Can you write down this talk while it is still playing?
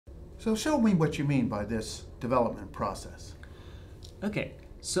So show me what you mean by this development process. Okay,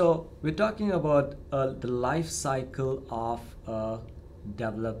 so we're talking about the life cycle of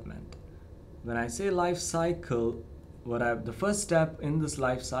development. When I say life cycle, the first step in this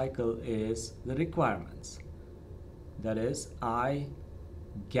life cycle is the requirements. That is, I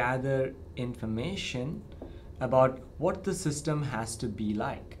gather information about what the system has to be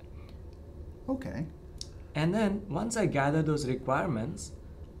like. Okay. And then once I gather those requirements,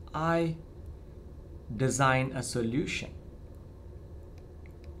 I design a solution.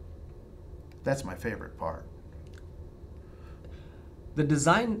 That's my favorite part. The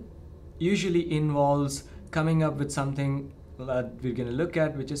design usually involves coming up with something that we're going to look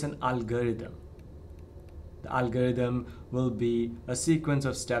at, which is an algorithm. The algorithm will be a sequence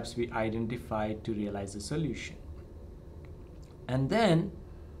of steps we identify to realize the solution. And then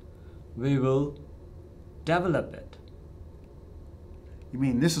we will develop it. You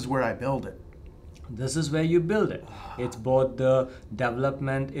mean this is where I build it? This is where you build it. It's both, the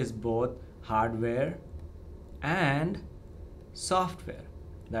development is both hardware and software.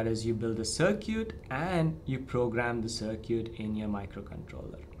 That is, you build a circuit and you program the circuit in your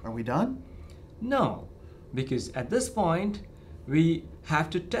microcontroller. Are we done? No, because at this point we have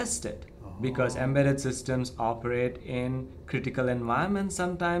to test it. Because embedded systems operate in critical environments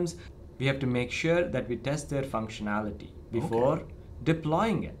sometimes. We have to make sure that we test their functionality before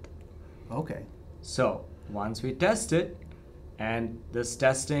deploying it. Okay. So once we test it, and this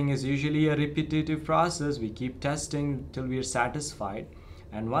testing is usually a repetitive process, we keep testing till we're satisfied.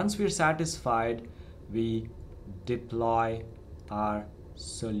 And once we're satisfied, we deploy our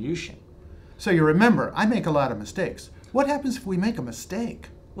solution. So you remember, I make a lot of mistakes. What happens if we make a mistake?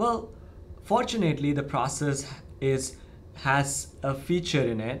 Well, fortunately, the process has a feature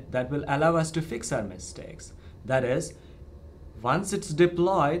in it that will allow us to fix our mistakes. That is, once it's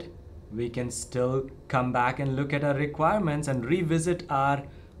deployed, we can still come back and look at our requirements and revisit our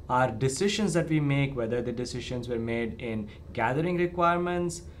decisions that we make, whether the decisions were made in gathering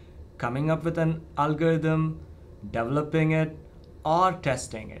requirements, coming up with an algorithm, developing it, or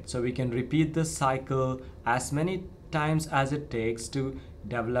testing it. So we can repeat this cycle as many times as it takes to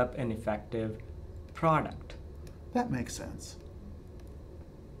develop an effective product. That makes sense.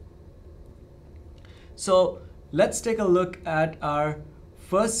 So let's take a look at our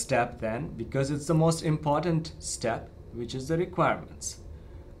first step then, because it's the most important step, which is the requirements.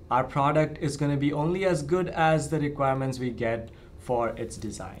 Our product is going to be only as good as the requirements we get for its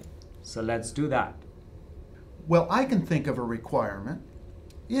design. So let's do that. Well, I can think of a requirement.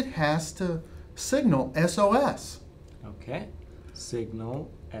 It has to signal SOS. Okay, signal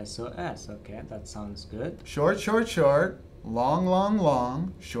SOS. Okay, that sounds good. Short, short, short. Long, long,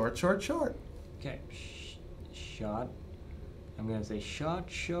 long. Short, short, short. Okay, short. I'm going to say short,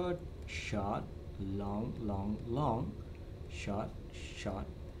 short, short, long, long, long, short, short,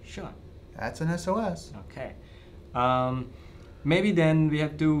 short. That's an SOS. Okay. Maybe then we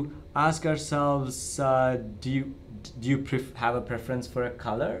have to ask ourselves, do you have a preference for a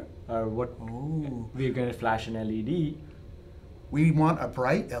color, or what? Oh. We're going to flash an LED. We want a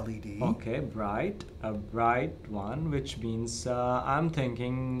bright LED. Okay, a bright one, which means I'm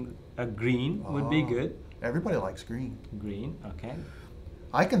thinking a green would be good. Everybody likes green. Green, okay.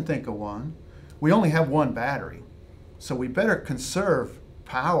 I can think of one. We only have one battery, so we better conserve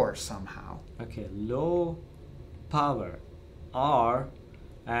power somehow. Okay, low power,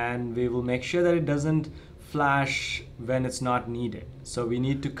 and we will make sure that it doesn't flash when it's not needed. So we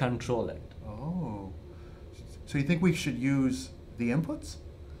need to control it. Oh. So you think we should use the inputs?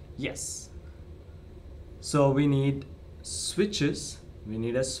 Yes. So we need switches. We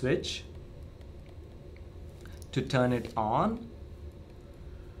need a switch to turn it on.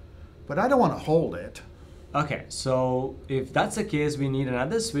 But I don't want to hold it. Okay, so if that's the case, we need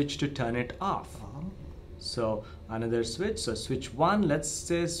another switch to turn it off. So another switch, so switch 1, let's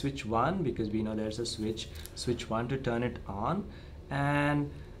say switch 1, because we know there's a switch 1 to turn it on,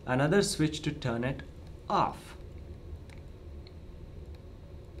 and another switch to turn it off.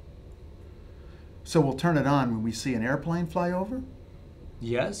 So we'll turn it on when we see an airplane fly over?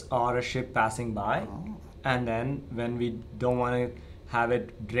 Yes, or a ship passing by. And then when we don't want to have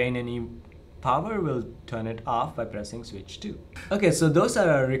it drain any power, we'll turn it off by pressing switch 2. Okay, so those are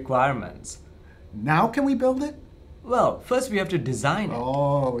our requirements. Now can we build it? Well, first we have to design it.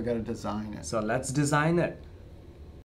 Oh, we got to design it. So let's design it.